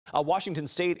Washington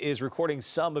State is recording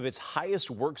some of its highest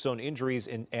work zone injuries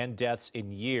and deaths in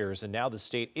years, and now the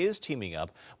state is teaming up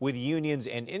with unions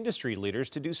and industry leaders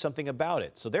to do something about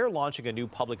it. So they're launching a new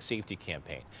public safety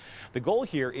campaign. The goal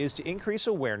here is to increase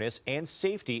awareness and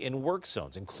safety in work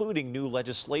zones, including new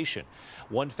legislation.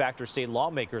 One factor state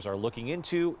lawmakers are looking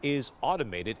into is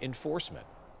automated enforcement.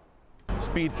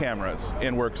 Speed cameras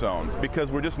in work zones, because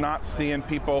we're just not seeing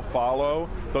people follow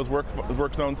those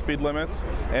work zone speed limits,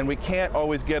 and we can't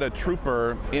always get a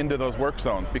trooper into those work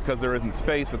zones because there isn't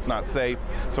space, it's not safe.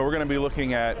 So we're going to be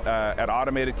looking at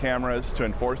automated cameras to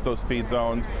enforce those speed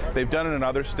zones. They've done it in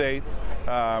other states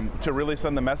to really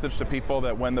send the message to people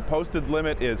that when the posted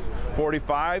limit is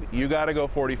 45, you got to go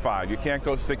 45. You can't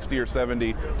go 60 or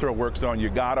 70 through a work zone. You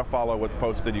got to follow what's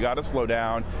posted. You got to slow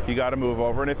down. You got to move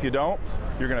over, and if you don't,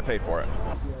 you're going to pay for it.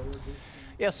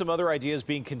 Yeah, some other ideas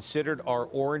being considered are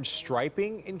orange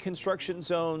striping in construction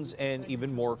zones and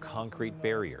even more concrete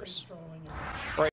barriers.